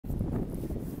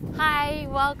Hi,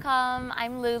 welcome.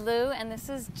 I'm Lulu and this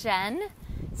is Jen.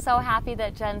 So happy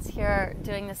that Jen's here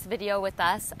doing this video with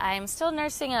us. I'm still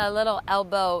nursing a little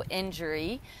elbow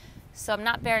injury, so I'm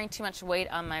not bearing too much weight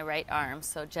on my right arm.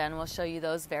 So Jen will show you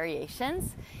those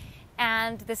variations.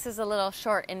 And this is a little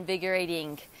short,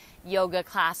 invigorating yoga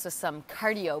class with some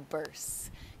cardio bursts.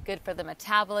 Good for the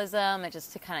metabolism and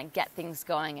just to kind of get things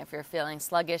going if you're feeling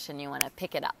sluggish and you want to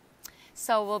pick it up.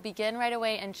 So we'll begin right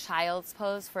away in child's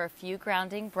pose for a few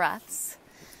grounding breaths.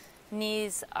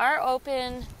 Knees are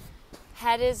open,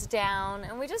 head is down,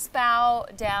 and we just bow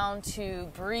down to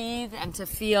breathe and to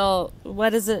feel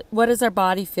what does our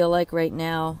body feel like right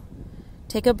now.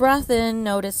 Take a breath in,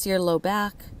 notice your low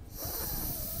back.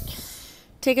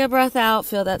 Take a breath out,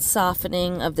 feel that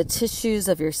softening of the tissues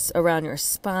of around your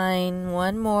spine.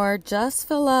 One more, just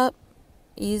fill up,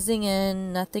 easing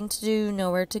in, nothing to do,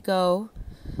 nowhere to go.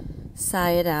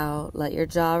 Sigh it out, let your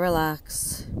jaw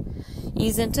relax.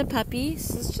 Ease into puppy.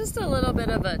 So it's just a little bit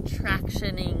of a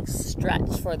tractioning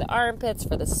stretch for the armpits,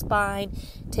 for the spine.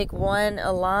 Take one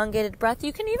elongated breath.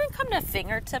 You can even come to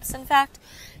fingertips, in fact,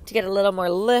 to get a little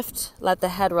more lift. Let the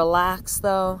head relax,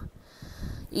 though.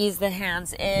 Ease the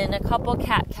hands in. A couple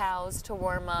cat-cows to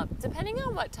warm up. Depending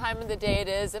on what time of the day it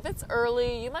is, if it's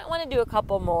early, you might want to do a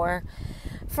couple more.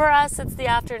 For us, it's the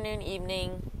afternoon,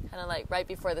 evening, kind of like right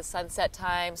before the sunset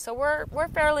time. So we're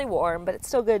fairly warm, but it's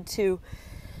still good to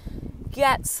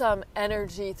get some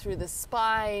energy through the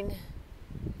spine,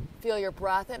 feel your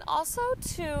breath, and also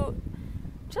to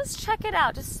just check it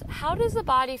out. Just how does the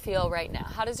body feel right now?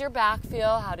 How does your back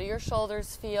feel? How do your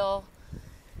shoulders feel?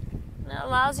 And it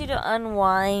allows you to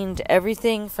unwind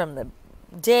everything from the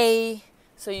day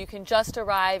so you can just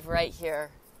arrive right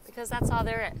here, because that's all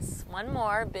there is. One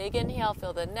more, big inhale,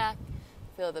 feel the neck,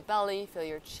 feel the belly, feel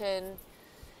your chin.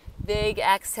 Big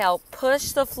exhale,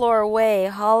 push the floor away,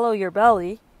 hollow your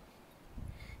belly.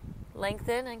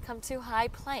 Lengthen and come to high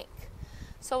plank.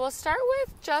 So we'll start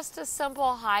with just a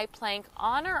simple high plank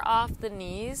on or off the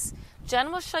knees.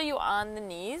 Jen will show you on the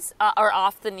knees, or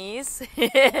off the knees,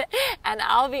 and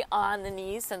I'll be on the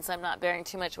knees since I'm not bearing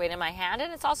too much weight in my hand.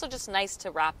 And it's also just nice to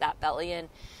wrap that belly in.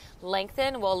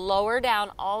 Lengthen, we'll lower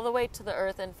down all the way to the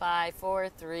earth in 5, 4,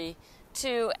 3,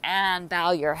 2, and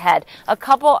bow your head. A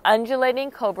couple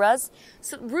undulating cobras.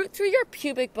 So root through your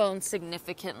pubic bone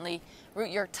significantly. Root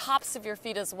your tops of your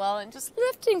feet as well, and just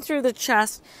lifting through the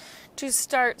chest to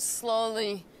start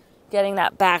slowly getting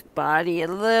that back body a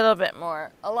little bit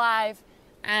more alive.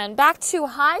 And back to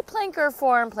high plank or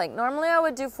forearm plank. Normally I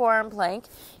would do forearm plank.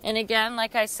 And again,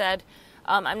 like I said,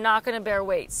 I'm not going to bear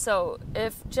weight. So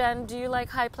if, Jen, do you like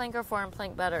high plank or forearm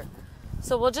plank better?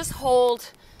 So we'll just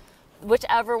hold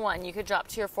whichever one. You could drop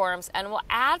to your forearms, and we'll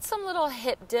add some little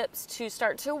hip dips to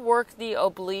start to work the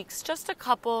obliques. Just a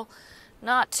couple,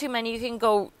 not too many. You can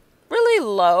go really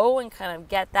low and kind of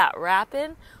get that wrap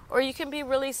in, or you can be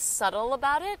really subtle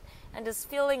about it and just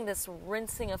feeling this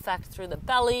rinsing effect through the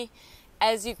belly.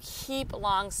 As you keep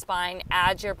long spine,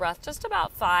 add your breath, just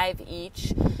about 5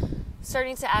 each,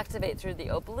 starting to activate through the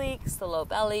obliques, the low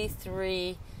belly.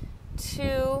 3,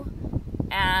 2,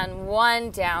 and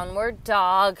 1. Downward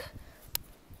dog.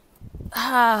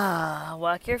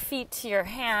 Walk your feet to your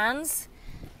hands.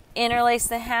 Interlace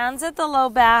the hands at the low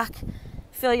back.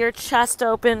 Feel your chest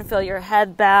open. Feel your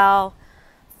head bow.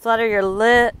 Flutter your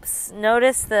lips.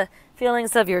 Notice the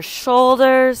feelings of your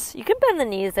shoulders. You can bend the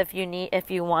knees if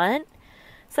you want.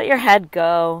 Just let your head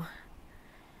go.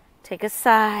 Take a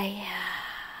sigh.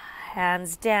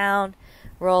 Hands down.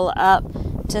 Roll up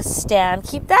to stand.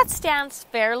 Keep that stance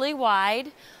fairly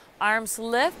wide. Arms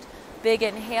lift. Big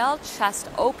inhale, chest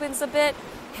opens a bit,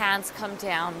 hands come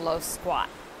down, low squat.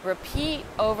 Repeat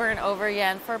over and over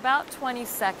again for about 20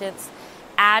 seconds,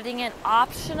 adding an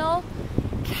optional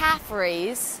calf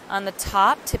raise on the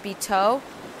top, tippy toe,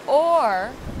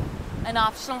 or an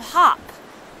optional hop.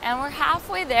 And we're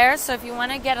halfway there, so if you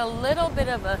want to get a little bit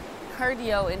of a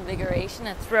cardio invigoration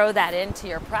and throw that into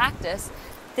your practice,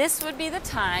 this would be the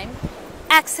time.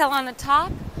 Exhale on the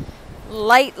top,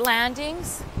 light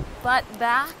landings, butt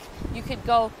back. You could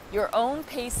go your own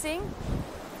pacing.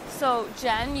 So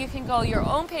Jen, you can go your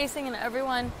own pacing, and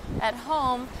everyone at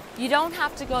home, you don't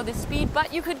have to go the speed,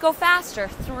 but you could go faster.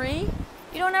 3,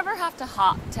 you don't ever have to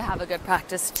hop to have a good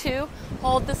practice. 2,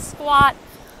 hold the squat.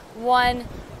 1,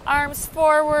 arms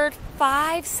forward,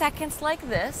 5 seconds like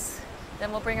this.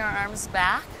 Then we'll bring our arms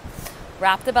back.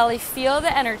 Wrap the belly, feel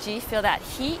the energy, feel that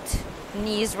heat.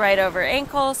 Knees right over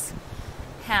ankles.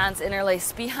 Hands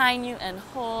interlace behind you and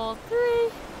hold.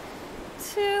 3,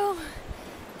 2,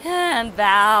 and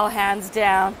bow, hands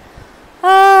down.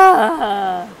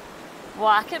 Walk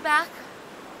it back.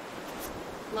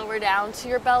 Lower down to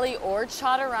your belly or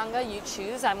chaturanga, you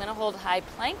choose. I'm going to hold high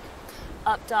plank,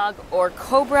 up dog, or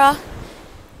cobra.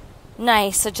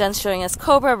 Nice. So Jen's showing us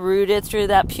cobra, rooted through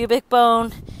that pubic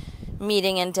bone,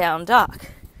 meeting in down dog.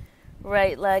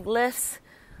 Right leg lifts.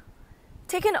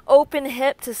 Take an open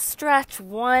hip to stretch.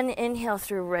 One inhale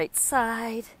through right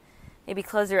side. Maybe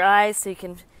close your eyes so you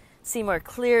can see more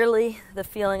clearly the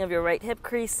feeling of your right hip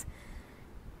crease.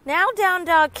 Now down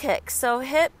dog kick. So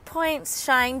hip points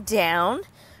shine down.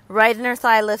 Right inner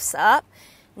thigh lifts up.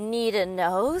 Knee to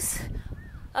nose.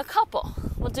 A couple.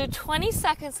 We'll do 20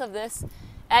 seconds of this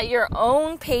at your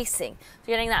own pacing. So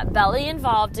getting that belly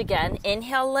involved again.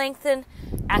 Inhale, lengthen.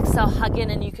 Exhale, hug in.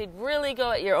 And you could really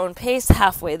go at your own pace,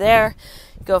 halfway there.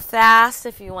 Go fast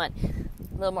if you want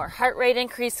a little more heart rate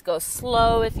increase. Go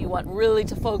slow if you want really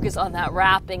to focus on that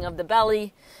wrapping of the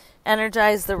belly.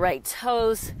 Energize the right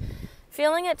toes.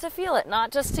 Feeling it to feel it,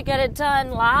 not just to get it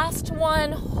done. Last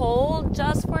one, hold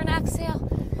just for an exhale.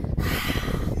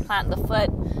 Plant the foot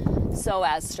so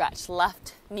as stretch.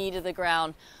 Left knee to the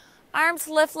ground. Arms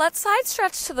lift, let side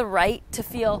stretch to the right to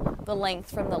feel the length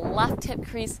from the left hip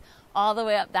crease all the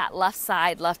way up that left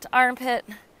side, left armpit.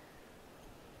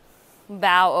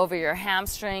 Bow over your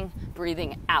hamstring,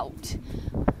 breathing out.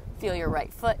 Feel your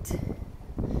right foot.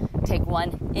 Take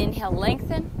one, inhale,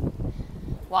 lengthen.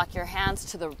 Walk your hands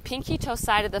to the pinky toe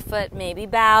side of the foot. Maybe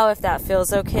bow if that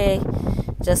feels okay.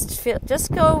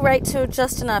 Just go right to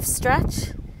just enough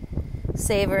stretch.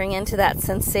 Savoring into that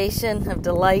sensation of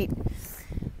delight.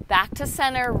 Back to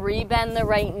center, rebend the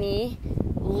right knee.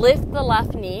 Lift the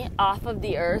left knee off of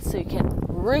the earth so you can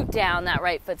root down that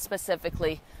right foot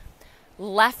specifically.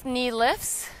 Left knee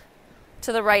lifts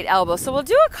to the right elbow. So we'll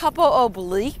do a couple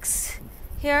obliques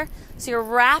here. So you're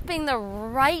wrapping the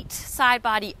right side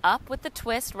body up with the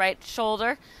twist. Right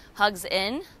shoulder hugs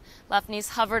in. Left knee's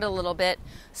hovered a little bit.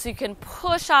 So you can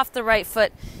push off the right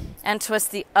foot and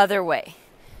twist the other way.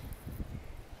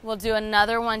 We'll do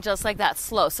another one just like that,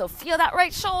 slow. So feel that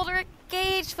right shoulder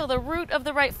engaged. Feel the root of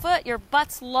the right foot. Your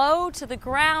butt's low to the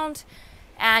ground.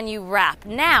 And you wrap.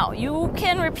 Now, you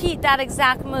can repeat that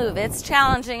exact move. It's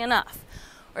challenging enough.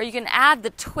 Or you can add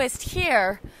the twist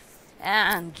here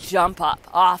and jump up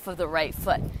off of the right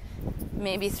foot.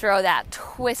 Maybe throw that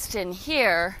twist in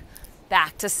here,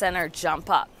 back to center, jump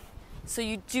up. So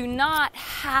you do not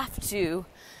have to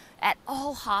at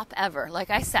all hop ever.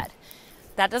 Like I said,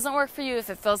 that doesn't work for you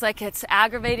if it feels like it's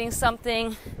aggravating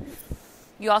something.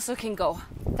 You also can go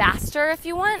faster if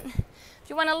you want. If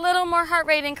you want a little more heart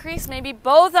rate increase, maybe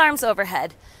both arms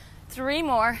overhead. 3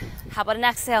 more. How about an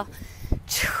exhale?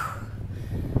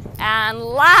 And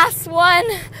last one.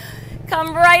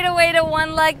 Come right away to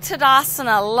one leg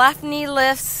Tadasana. Left knee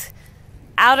lifts,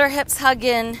 outer hips hug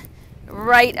in,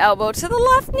 right elbow to the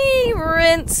left knee.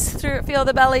 Rinse through, feel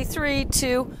the belly. 3,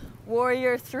 2,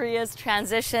 warrior 3 is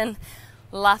transition.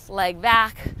 Left leg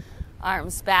back,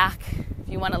 arms back. If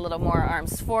you want a little more,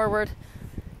 arms forward.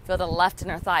 Feel the left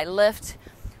inner thigh lift.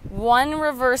 1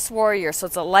 reverse warrior. So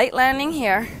it's a light landing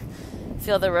here.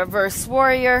 Feel the reverse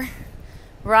warrior.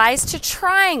 Rise to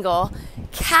triangle,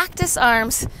 cactus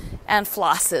arms, and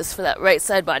flosses for that right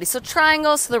side body. So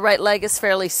triangle, so the right leg is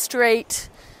fairly straight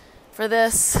for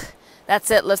this.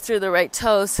 That's it. Lift through the right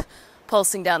toes,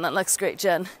 pulsing down. That looks great,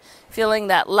 Jen. Feeling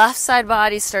that left side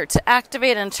body start to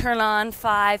activate and turn on.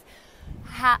 5.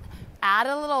 Add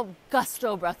a little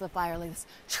gusto breath of fire like this.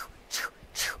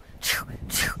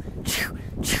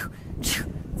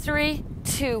 3,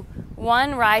 2,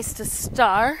 1. Rise to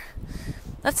star.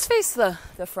 Let's face the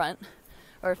front,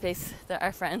 or face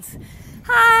our friends.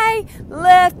 Hi,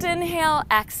 lift, inhale,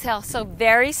 exhale. So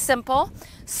very simple.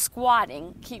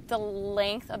 Squatting, keep the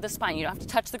length of the spine. You don't have to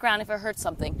touch the ground if it hurts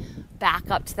something.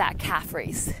 Back up to that calf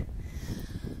raise.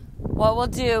 What we'll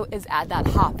do is add that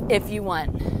hop if you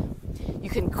want. You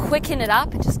can quicken it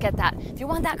up and just get that. If you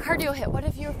want that cardio hit, what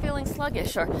if you're feeling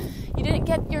sluggish or you didn't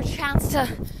get your chance to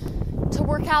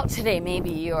work out today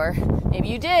maybe, or maybe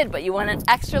you did, but you want an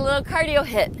extra little cardio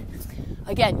hit.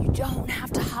 Again, you don't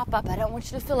have to hop up. I don't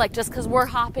want you to feel like just because we're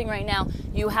hopping right now,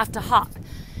 you have to hop.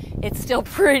 It's still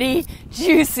pretty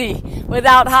juicy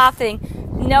without hopping.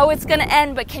 Know it's going to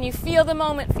end, but can you feel the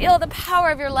moment? Feel the power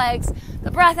of your legs.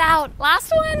 The breath out.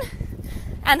 Last one.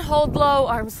 And hold low.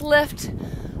 Arms lift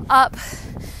up.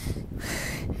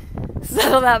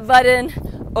 Settle that butt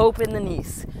in. Open the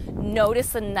knees.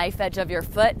 Notice the knife edge of your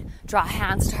foot. Draw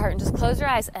hands to heart and just close your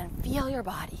eyes and feel your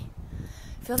body.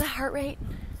 Feel the heart rate.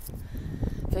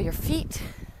 Feel your feet.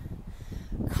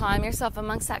 Calm yourself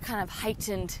amongst that kind of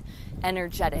heightened,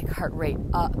 energetic heart rate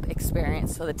up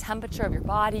experience. Feel the temperature of your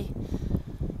body.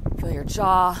 Feel your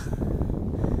jaw.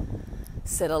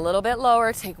 Sit a little bit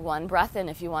lower. Take one breath in.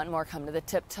 If you want more, come to the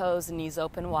tiptoes, knees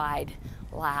open wide.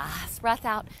 Last breath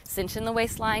out. Cinch in the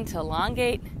waistline to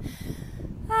elongate.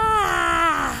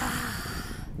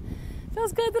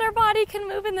 Feels good that our body can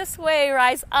move in this way.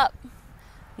 Rise up.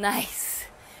 Nice.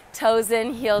 Toes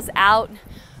in, heels out,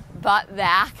 butt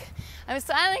back. I'm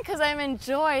smiling because I'm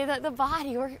enjoying that the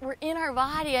body, we're in our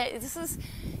body. This is,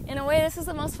 in a way, this is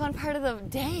the most fun part of the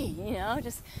day, you know,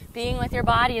 just being with your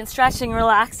body and stretching.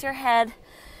 Relax your head.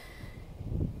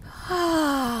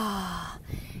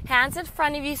 Hands in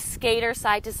front of you, skater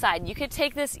side to side. You could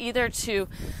take this either to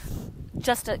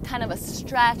just a kind of a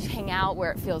stretch, hang out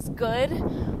where it feels good,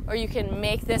 or you can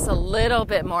make this a little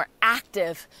bit more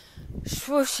active,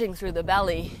 swooshing through the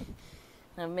belly,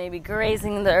 and maybe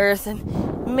grazing the earth,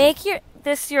 and make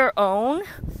this your own.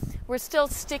 We're still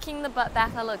sticking the butt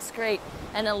back, that looks great,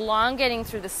 and elongating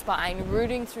through the spine,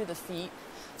 rooting through the feet,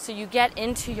 so you get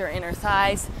into your inner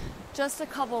thighs. Just a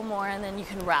couple more, and then you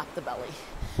can wrap the belly.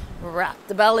 Wrap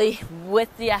the belly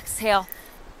with the exhale.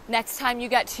 Next time you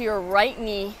get to your right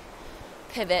knee,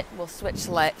 pivot. We'll switch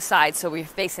sides so we're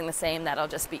facing the same. That'll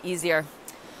just be easier.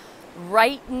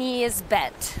 Right knee is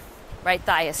bent. Right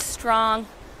thigh is strong.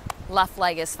 Left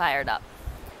leg is fired up.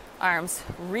 Arms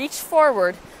reach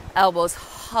forward. Elbows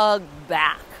hug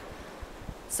back.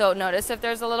 So notice if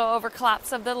there's a little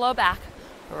overcollapse of the low back.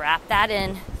 Wrap that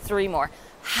in. 3 more.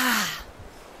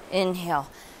 Inhale.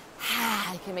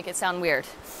 You can make it sound weird.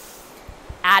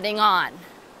 Adding on.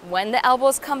 When the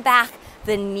elbows come back,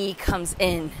 the knee comes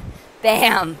in.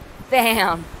 Bam,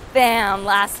 bam, bam.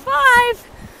 Last 5,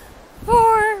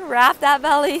 4. Wrap that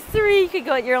belly. 3. You could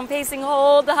go at your own pacing.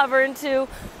 Hold the hover in 2.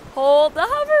 Hold the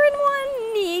hover in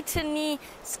 1. Knee to knee.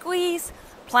 Squeeze.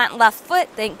 Plant left foot.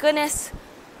 Thank goodness.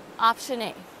 Option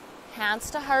A.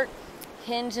 Hands to heart.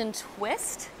 Hinge and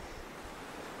twist.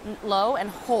 Low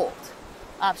and hold.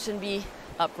 Option B.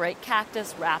 Upright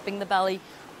cactus. Wrapping the belly.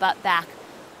 Butt back.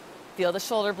 Feel the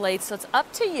shoulder blades. So it's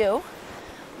up to you.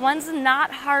 One's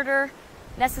not harder,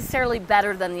 necessarily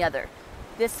better than the other.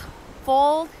 This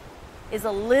fold is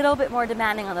a little bit more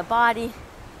demanding on the body.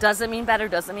 Doesn't mean better,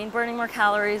 doesn't mean burning more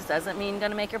calories, doesn't mean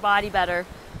gonna make your body better.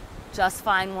 Just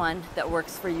find one that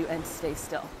works for you and stay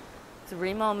still.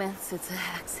 3 moments, it's an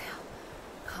exhale.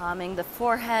 Calming the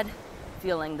forehead,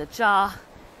 feeling the jaw.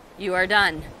 You are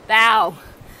done. Bow.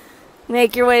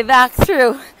 Make your way back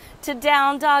through to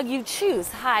down dog. You choose.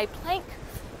 High plank,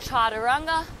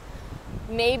 chaturanga,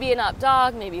 maybe an up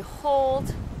dog, maybe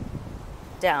hold.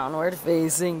 Downward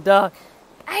facing dog.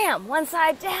 Bam, one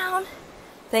side down.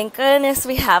 Thank goodness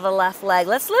we have a left leg.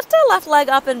 Let's lift our left leg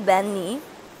up and bend knee.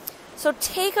 So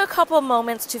take a couple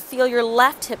moments to feel your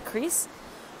left hip crease.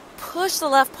 Push the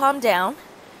left palm down.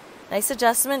 Nice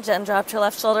adjustment. Jen dropped her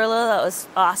left shoulder a little. That was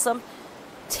awesome.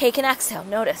 Take an exhale.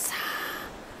 Notice.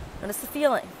 Notice the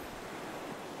feeling.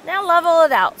 Now level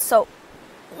it out. So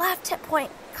left hip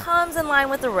point comes in line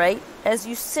with the right as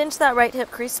you cinch that right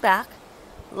hip crease back.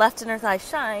 Left inner thigh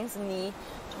shines, knee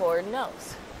toward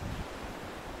nose.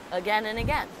 Again and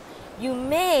again. You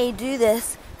may do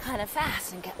this kind of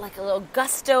fast and get like a little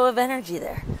gusto of energy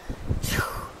there.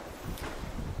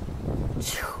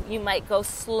 You might go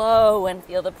slow and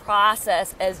feel the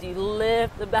process as you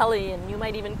lift the belly, and you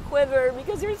might even quiver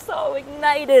because you're so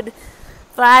ignited.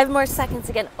 5 more seconds.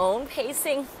 Again, own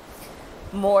pacing.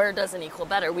 More doesn't equal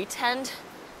better. We tend,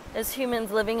 as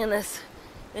humans living in this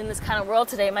kind of world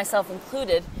today, myself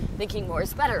included, thinking more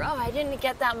is better. Oh, I didn't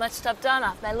get that much stuff done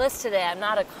off my list today. I'm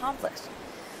not accomplished.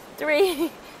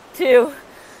 3, 2,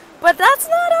 but that's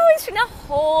not always true. Now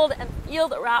hold and feel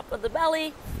the wrap of the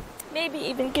belly. Maybe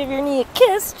even give your knee a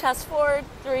kiss. Chest forward.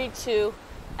 3, 2,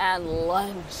 and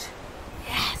lunge.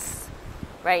 Yes.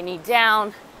 Right knee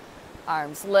down.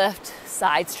 Arms lift.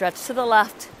 Side stretch to the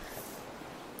left.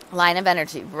 Line of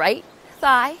energy. Right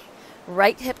thigh.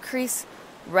 Right hip crease.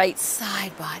 Right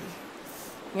side body.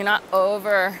 You're not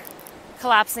over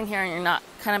collapsing here, and you're not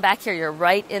kind of back here. You're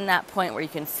right in that point where you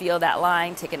can feel that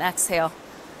line. Take an exhale.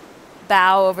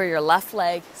 Bow over your left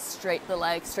leg. Straighten the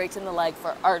leg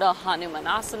for Ardha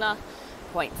Hanumanasana.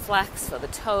 Point flex for the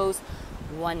toes.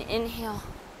 1 inhale.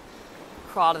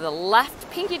 Crawl to the left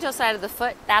pinky toe side of the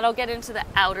foot. That'll get into the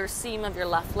outer seam of your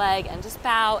left leg, and just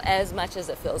bow as much as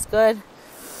it feels good.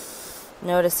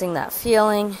 Noticing that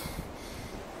feeling.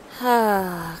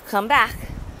 Come back.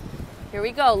 Here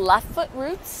we go. Left foot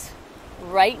roots.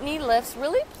 Right knee lifts.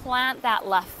 Really plant that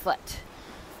left foot.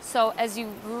 So as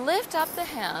you lift up the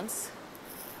hands,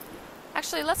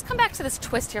 actually, let's come back to this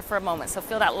twist here for a moment. So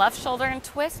feel that left shoulder and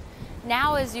twist.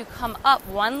 Now as you come up,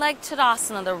 one leg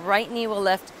Tadasana, the right knee will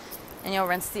lift, and you'll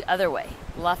rinse the other way.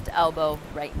 Left elbow,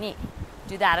 right knee.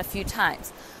 Do that a few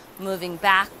times. Moving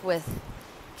back with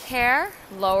care,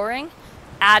 lowering,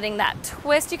 adding that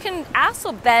twist. You can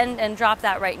also bend and drop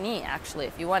that right knee, actually,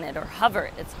 if you wanted, or hover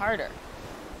it. It's harder.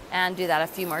 And do that a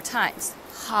few more times.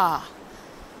 Ha.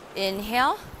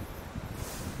 Inhale.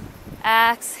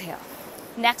 Exhale.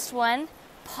 Next one,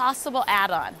 possible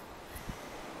add-on.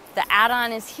 The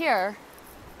add-on is here.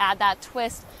 Add that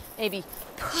twist. Maybe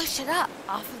push it up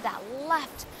off of that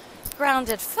left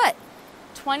grounded foot.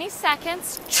 20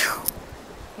 seconds.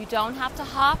 You don't have to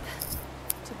hop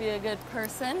to be a good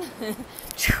person.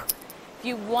 If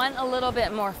you want a little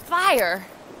bit more fire,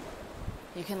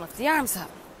 you can lift the arms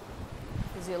up.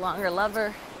 Gives you a longer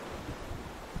lever,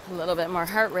 a little bit more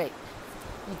heart rate.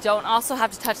 You don't also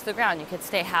have to touch the ground. You could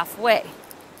stay halfway.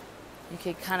 You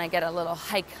could kind of get a little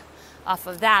hike off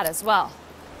of that as well.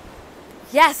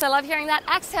 Yes, I love hearing that.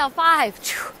 Exhale,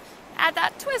 5. Add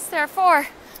that twist there, 4.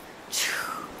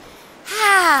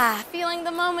 Feeling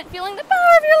the moment, feeling the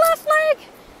power of your left leg.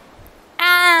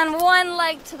 And one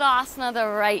leg to the asana, the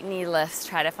right knee lifts.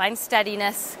 Try to find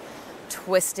steadiness.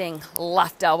 Twisting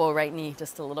left elbow, right knee,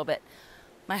 just a little bit.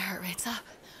 My heart rate's up.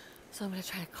 So I'm going to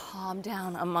try to calm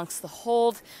down amongst the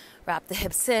hold. Wrap the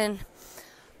hips in.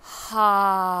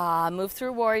 Move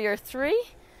through warrior 3.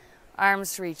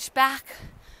 Arms reach back.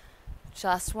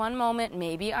 Just one moment.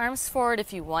 Maybe arms forward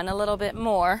if you want a little bit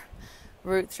more.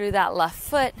 Root through that left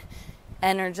foot.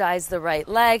 Energize the right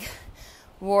leg.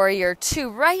 Warrior 2.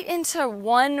 Right into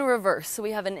one reverse. So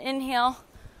we have an inhale.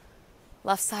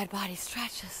 Left side body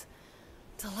stretches.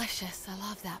 Delicious. I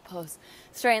love that pose.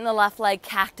 Straighten the left leg,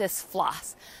 cactus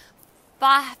floss.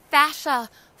 Fascia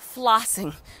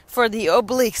flossing for the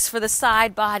obliques, for the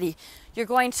side body. You're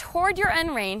going toward your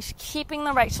end range, keeping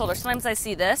the right shoulder. Sometimes I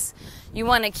see this. You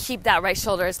want to keep that right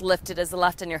shoulder as lifted as the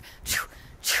left, and you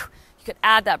could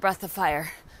add that breath of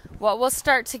fire. What will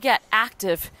start to get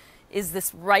active is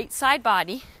this right side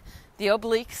body, the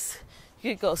obliques.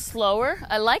 You could go slower.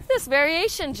 I like this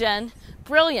variation, Jen.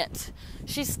 Brilliant.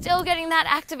 She's still getting that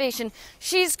activation.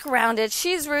 She's grounded.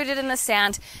 She's rooted in the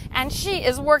sand. And she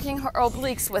is working her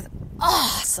obliques with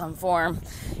awesome form.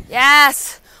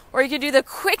 Yes. Or you could do the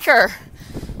quicker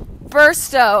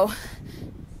bursto.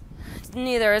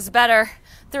 Neither is better.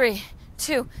 3,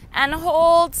 2, and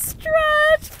hold.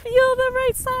 Stretch. Feel the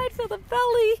right side. Feel the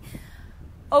belly.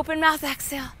 Open mouth.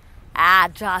 Exhale.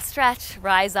 Add jaw stretch.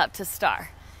 Rise up to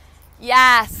star.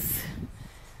 Yes.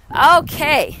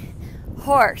 Okay.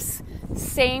 Horse.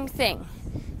 Same thing.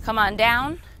 Come on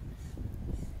down.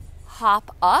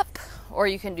 Hop up. Or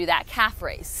you can do that calf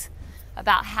raise.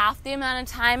 About half the amount of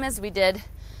time as we did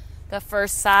the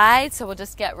first side. So we'll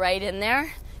just get right in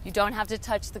there. You don't have to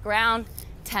touch the ground.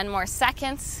 10 more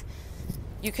seconds.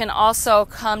 You can also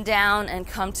come down and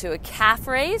come to a calf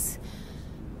raise.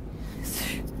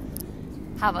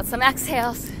 How about some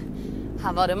exhales?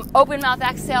 How about an open mouth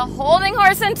exhale? Holding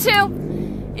horse in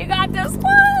 2. You got this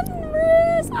one.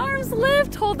 Arms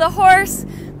lift. Hold the horse.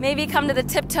 Maybe come to the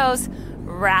tiptoes.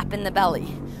 Wrap in the belly.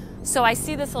 So I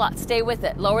see this a lot. Stay with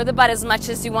it. Lower the butt as much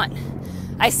as you want.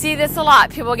 I see this a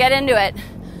lot. People get into it.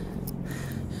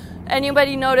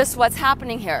 Anybody notice what's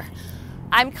happening here?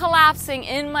 I'm collapsing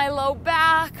in my low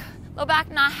back. Low back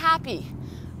not happy.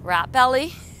 Wrap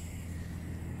belly.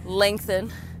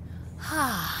 Lengthen.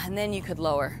 And then you could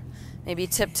lower. Maybe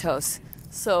tiptoes.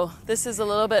 So this is a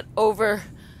little bit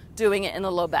overdoing it in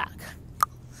the low back.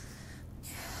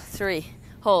 3.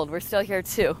 Hold. We're still here.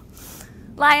 2.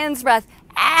 Lion's breath.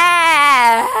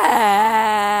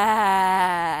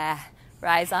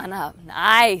 Rise on up.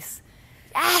 Nice.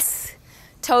 Yes.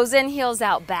 Toes in, heels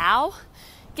out. Bow.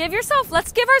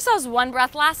 Let's give ourselves one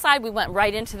breath. Last side, we went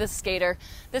right into the skater.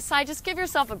 This side, just give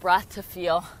yourself a breath to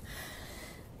feel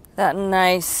that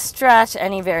nice stretch,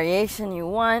 any variation you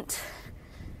want.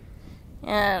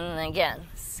 And again,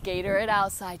 skater it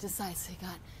out side to side. So you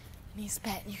got knees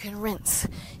bent. You can rinse.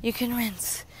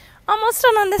 Almost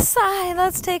done on this side.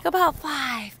 Let's take about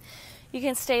 5. You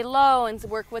can stay low and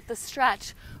work with the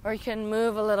stretch, or you can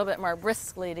move a little bit more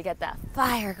briskly to get that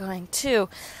fire going too.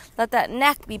 Let that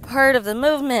neck be part of the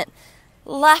movement.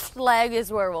 Left leg is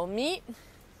where we'll meet.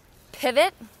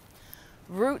 Pivot.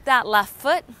 Root that left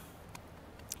foot.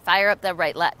 Fire up that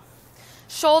right leg.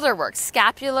 Shoulder work.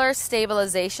 Scapula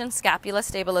stabilization.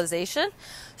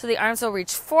 So the arms will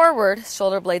reach forward,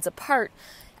 shoulder blades apart.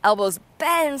 Elbows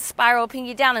bend, spiral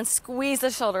pinky down, and squeeze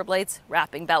the shoulder blades,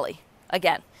 wrapping belly.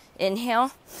 Again,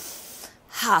 inhale.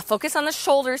 Focus on the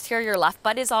shoulders here. Your left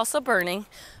butt is also burning,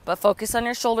 but focus on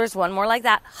your shoulders. One more like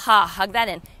that. Hug that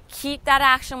in. Keep that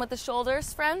action with the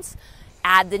shoulders, friends.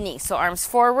 Add the knee. So arms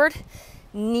forward,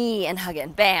 knee, and hug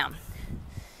in. Bam.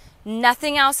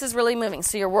 Nothing else is really moving.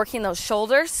 So you're working those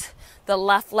shoulders. The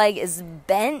left leg is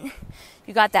bent.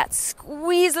 You got that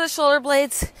squeeze of the shoulder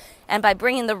blades. And by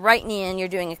bringing the right knee in, you're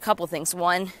doing a couple things.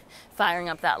 One, firing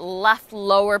up that left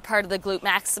lower part of the glute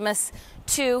maximus.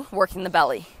 Two, working the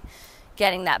belly.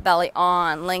 Getting that belly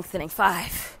on, lengthening.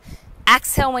 5.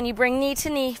 Exhale when you bring knee to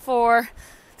knee. 4.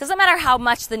 Doesn't matter how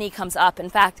much the knee comes up. In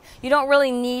fact, you don't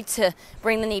really need to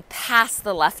bring the knee past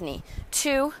the left knee.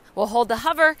 2, we'll hold the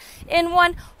hover. In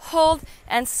 1, hold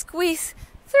and squeeze.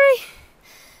 3,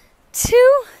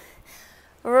 2,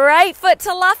 right foot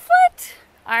to left foot.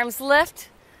 Arms lift,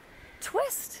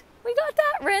 twist. We got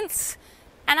that. Rinse.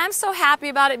 And I'm so happy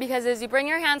about it because as you bring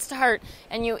your hands to heart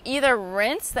and you either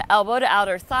rinse the elbow to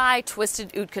outer thigh,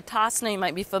 twisted Utkatasana you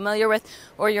might be familiar with,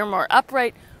 or you're more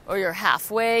upright, or you're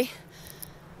halfway,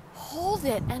 hold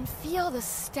it and feel the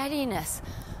steadiness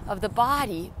of the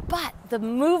body, but the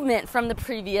movement from the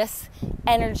previous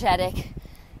energetic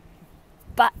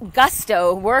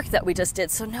gusto work that we just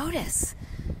did. So notice,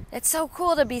 it's so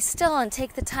cool to be still and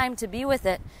take the time to be with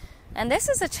it. And this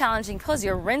is a challenging pose.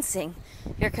 You're rinsing.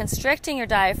 You're constricting your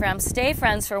diaphragm. Stay,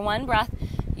 friends, for 1 breath.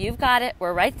 You've got it.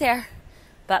 We're right there.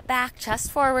 Butt back,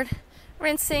 chest forward,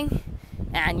 rinsing.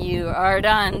 And you are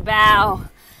done. Bow.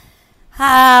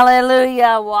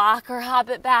 Hallelujah. Walk or hop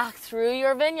it back through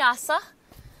your vinyasa.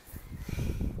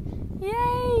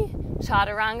 Yay.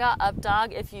 Chaturanga, up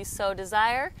dog if you so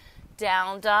desire.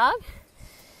 Down dog.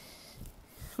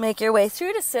 Make your way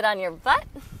through to sit on your butt.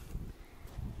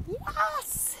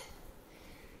 Yes.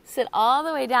 Sit all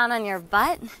the way down on your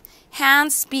butt.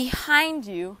 Hands behind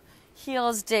you.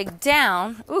 Heels dig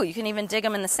down. Ooh, you can even dig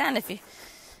them in the sand if you...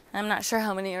 I'm not sure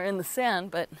how many are in the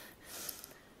sand, but...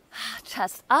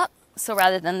 Chest up. So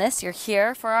rather than this, you're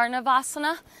here for our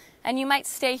Navasana. And you might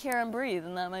stay here and breathe,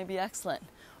 and that might be excellent.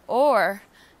 Or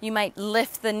you might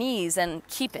lift the knees and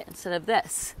keep it instead of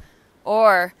this.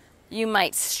 Or you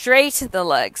might straighten the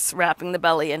legs, wrapping the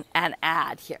belly in, and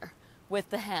add here with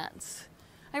the hands.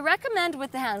 I recommend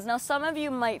with the hands. Now, some of you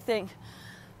might think,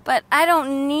 but I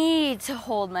don't need to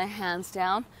hold my hands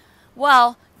down.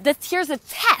 Well, here's a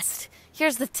test.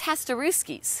 Here's the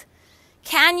test-a-rooskies.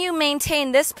 Can you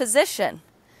maintain this position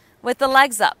with the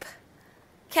legs up?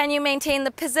 Can you maintain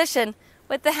the position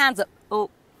with the hands up? Oh,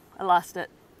 I lost it.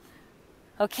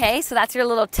 Okay, so that's your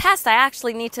little test. I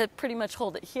actually need to pretty much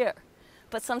hold it here.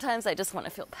 But sometimes I just want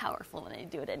to feel powerful and I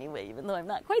do it anyway, even though I'm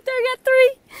not quite there yet.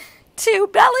 3, 2,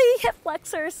 belly, hip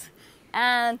flexors,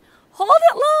 and hold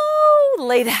it low,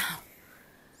 lay down.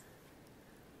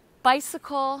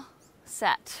 Bicycle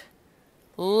set.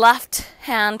 Left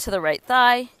hand to the right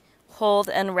thigh, hold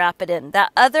and wrap it in.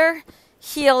 That other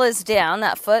heel is down,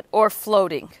 that foot, or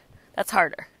floating. That's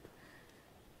harder.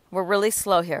 We're really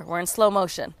slow here. We're in slow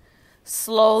motion.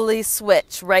 Slowly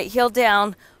switch. Right heel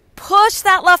down. Push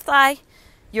that left thigh.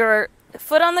 Your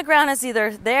foot on the ground is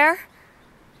either there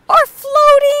or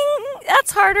floating.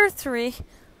 That's harder. 3.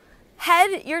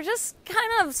 Head, you're just kind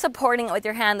of supporting it with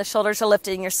your hand. The shoulders are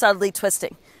lifting. You're subtly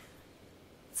twisting.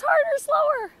 It's harder,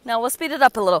 slower. Now we'll speed it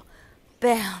up a little.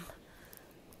 Bam.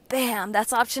 Bam.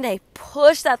 That's option A.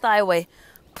 Push that thigh away.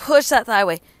 Push that thigh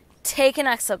away. Take an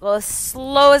exhale. Go as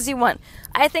slow as you want.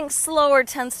 I think slower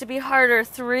tends to be harder.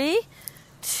 3,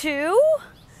 2.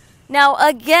 Now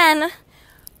again,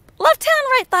 left hand,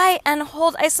 right thigh, and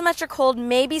hold isometric hold.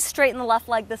 Maybe straighten the left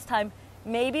leg this time.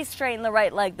 Maybe straighten the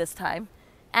right leg this time.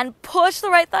 And push the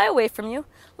right thigh away from you.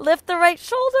 Lift the right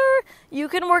shoulder. You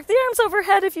can work the arms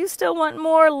overhead if you still want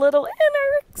more. Little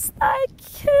inner thigh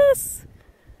kiss.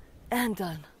 And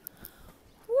done.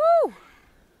 Woo!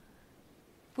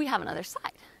 We have another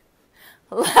side.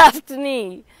 Left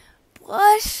knee.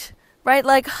 Push. Right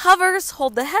leg hovers.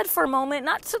 Hold the head for a moment.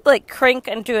 Not to like crank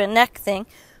and do a neck thing,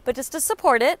 but just to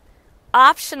support it.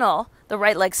 Optional. The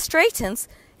right leg straightens.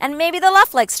 And maybe the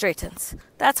left leg straightens.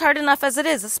 That's hard enough as it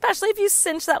is, especially if you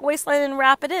cinch that waistline and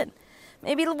wrap it in.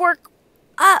 Maybe work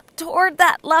up toward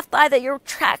that left thigh that you're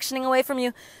tractioning away from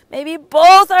you. Maybe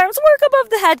both arms work above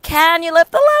the head. Can you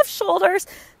lift the left shoulders?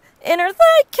 Inner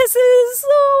thigh kisses.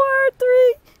 Lower.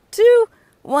 3, 2,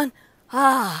 1.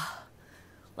 Ah.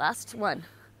 Last one.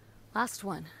 Last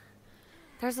one.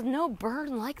 There's no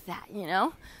burn like that, you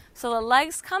know? So the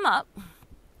legs come up.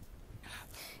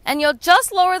 And you'll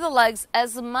just lower the legs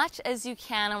as much as you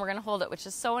can, and we're going to hold it, which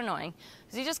is so annoying,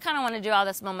 because you just kind of want to do all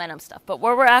this momentum stuff. But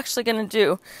what we're actually going to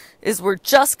do is we're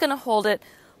just going to hold it.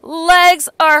 Legs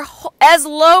are as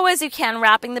low as you can,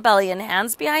 wrapping the belly in,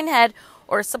 hands behind head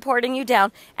or supporting you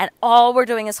down, and all we're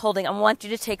doing is holding. I want you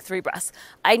to take 3 breaths.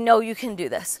 I know you can do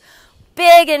this.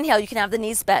 Big inhale. You can have the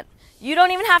knees bent. You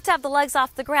don't even have to have the legs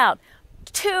off the ground.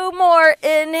 2 more.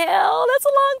 Inhale. That's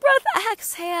a long breath.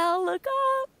 Exhale. Look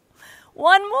up.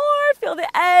 1 more. Feel the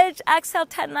edge. Exhale.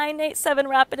 10, 9, 8, 7.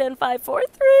 Wrap it in. 5, 4,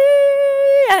 3.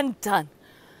 and done.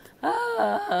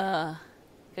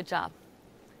 Good job.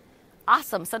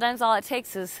 Awesome. Sometimes all it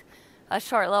takes is a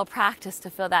short little practice to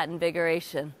feel that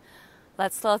invigoration.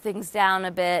 Let's slow things down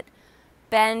a bit.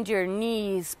 Bend your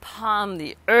knees, palm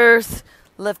the earth,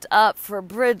 lift up for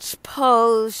bridge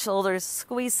pose, shoulders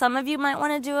squeeze. Some of you might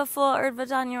want to do a full Urdhva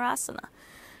Dhanurasana.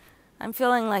 I'm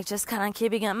feeling like just kind of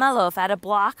keeping it mellow. If I had a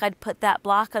block, I'd put that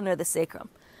block under the sacrum.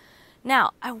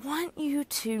 Now, I want you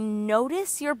to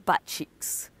notice your butt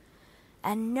cheeks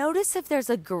and notice if there's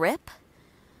a grip.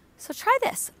 So try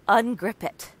this, ungrip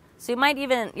it. So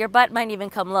your butt might even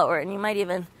come lower and you might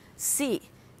even see.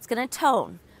 It's going to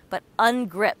tone, but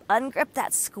ungrip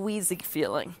that squeezing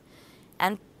feeling.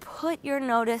 And put your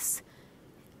notice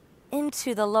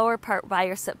into the lower part by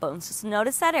your sit bones. Just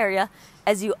notice that area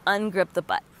as you ungrip the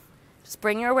butt. Just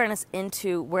bring your awareness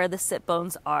into where the sit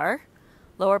bones are,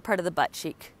 lower part of the butt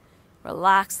cheek.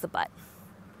 Relax the butt.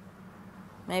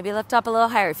 Maybe lift up a little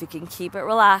higher if you can keep it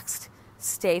relaxed.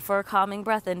 Stay for a calming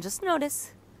breath and just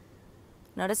notice.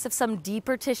 Notice if some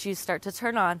deeper tissues start to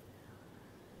turn on.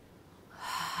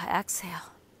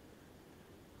 Exhale.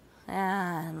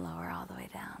 And lower all the way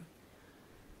down.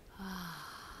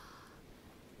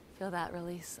 Feel that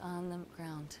release on the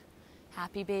ground.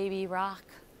 Happy baby rock.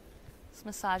 Just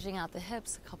massaging out the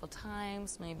hips a couple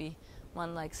times. Maybe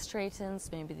one leg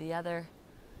straightens, maybe the other.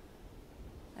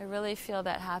 I really feel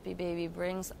that happy baby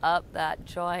brings up that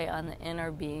joy on the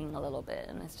inner being a little bit.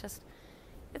 And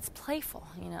it's playful,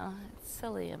 It's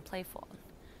silly and playful.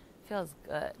 It feels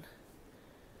good.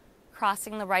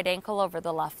 Crossing the right ankle over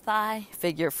the left thigh,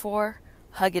 figure 4,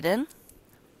 hug it in.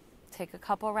 Take a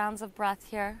couple rounds of breath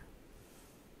here.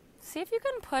 See if you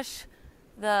can push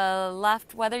the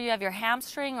left, whether you have your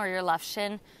hamstring or your left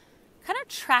shin, kind of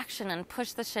traction and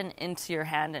push the shin into your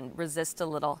hand and resist a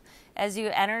little. As you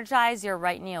energize your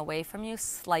right knee away from you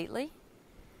slightly,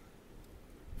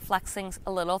 flexing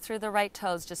a little through the right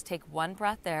toes, just take one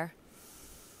breath there.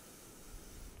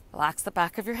 Relax the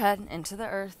back of your head into the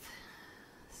earth.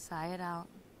 Sigh it out.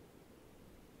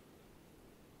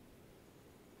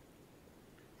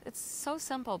 It's so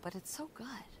simple, but it's so good.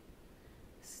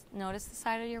 Notice the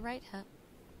side of your right hip.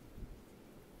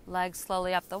 Legs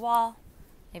slowly up the wall.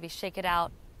 Maybe shake it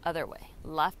out other way.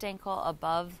 Left ankle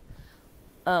above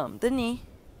the knee.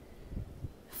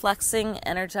 Flexing,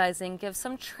 energizing. Give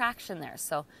some traction there.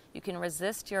 So you can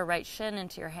resist your right shin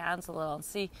into your hands a little and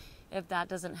see if that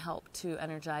doesn't help to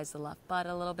energize the left butt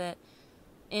a little bit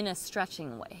in a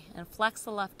stretching way. And flex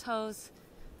the left toes.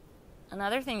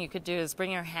 Another thing you could do is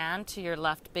bring your hand to your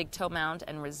left big toe mound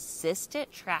and resist it,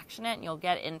 traction it, and you'll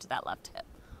get into that left hip.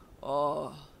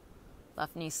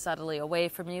 Left knee subtly away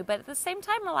from you, but at the same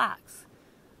time, relax.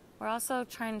 We're also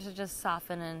trying to just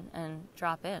soften and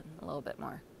drop in a little bit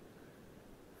more.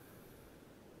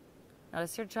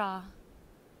 Notice your jaw.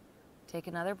 Take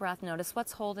another breath. Notice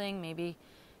what's holding. Maybe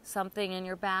something in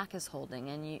your back is holding,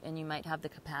 and you might have the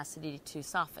capacity to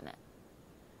soften it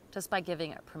just by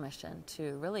giving it permission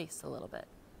to release a little bit.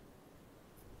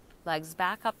 Legs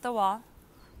back up the wall.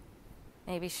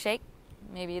 Maybe shake.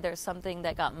 Maybe there's something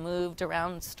that got moved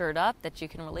around, stirred up that you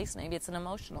can release. Maybe it's an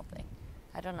emotional thing.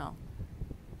 I don't know.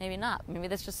 Maybe not. Maybe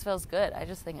this just feels good. I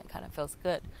just think it kind of feels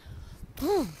good.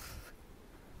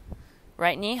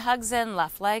 Right knee hugs in,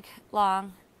 left leg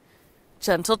long.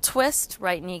 Gentle twist,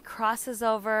 right knee crosses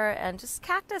over, and just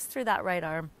cactus through that right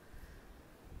arm.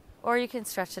 Or you can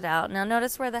stretch it out. Now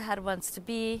notice where the head wants to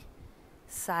be.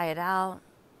 Sigh it out.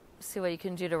 See what you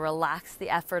can do to relax the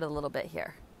effort a little bit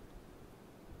here.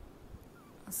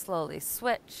 Slowly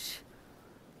switch.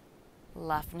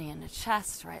 Left knee in the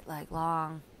chest, right leg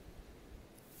long.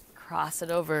 Cross it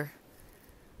over.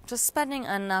 Just spending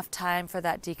enough time for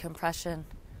that decompression.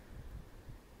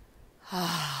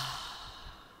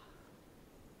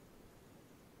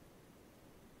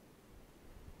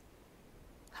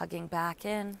 Hugging back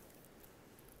in.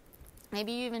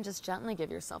 Maybe you even just gently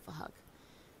give yourself a hug.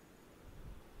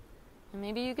 And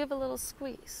maybe you give a little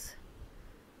squeeze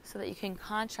so that you can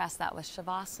contrast that with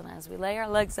Shavasana as we lay our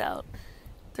legs out.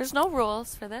 There's no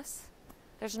rules for this.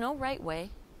 There's no right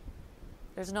way.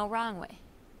 There's no wrong way.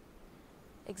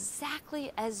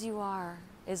 Exactly as you are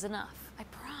is enough. I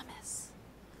promise.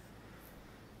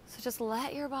 So just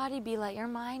let your body be, let your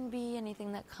mind be.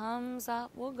 Anything that comes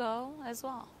up will go as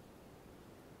well.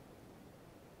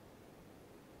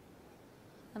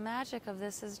 The magic of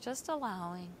this is just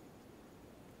allowing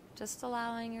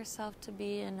yourself to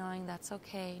be and knowing that's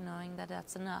okay, knowing that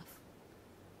that's enough.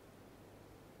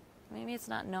 Maybe it's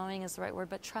not knowing is the right word,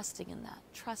 but trusting in that.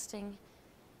 Trusting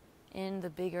in the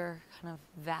bigger kind of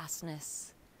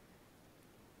vastness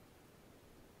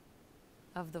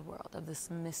of the world, of this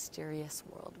mysterious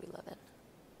world we live in.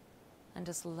 and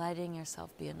just letting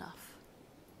yourself be enough.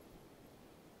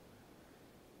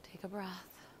 Take a breath.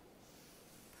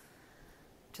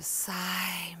 Just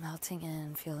sigh, melting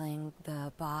in, feeling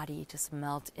the body just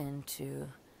melt into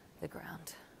the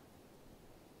ground.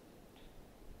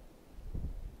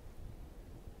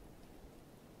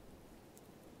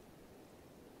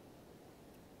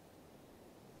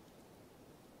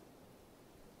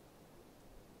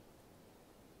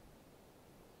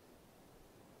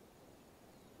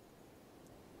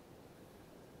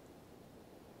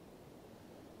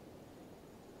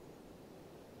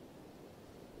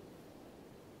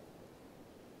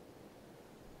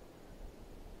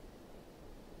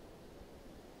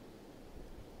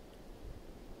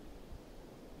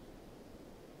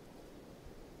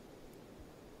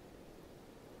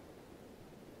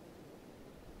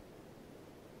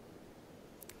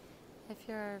 If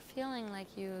you're feeling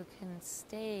like you can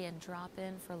stay and drop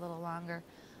in for a little longer,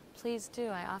 please do.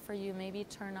 I offer you maybe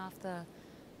turn off the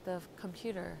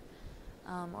computer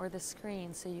or the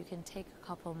screen so you can take a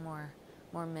couple more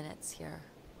minutes here.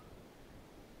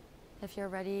 If you're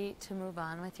ready to move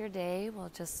on with your day,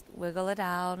 we'll just wiggle it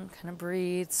out, kind of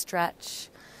breathe, stretch,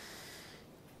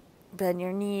 bend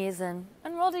your knees and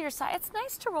roll to your side. It's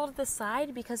nice to roll to the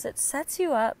side because it sets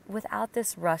you up without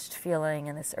this rushed feeling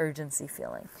and this urgency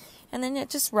feeling. And then it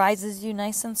just rises you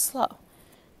nice and slow,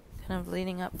 kind of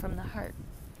leading up from the heart.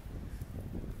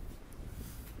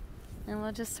 And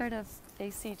we'll just sort of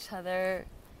face each other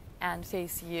and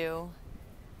face you.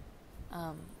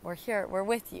 We're here, we're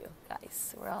with you,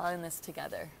 guys. We're all in this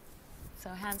together. So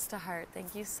hands to heart.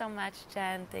 Thank you so much,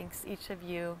 Jen. Thanks each of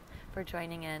you for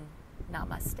joining in.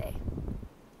 Namaste.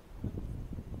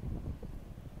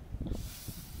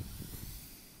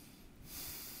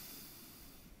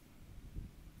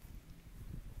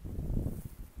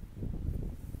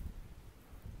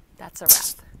 That's a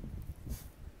wrap.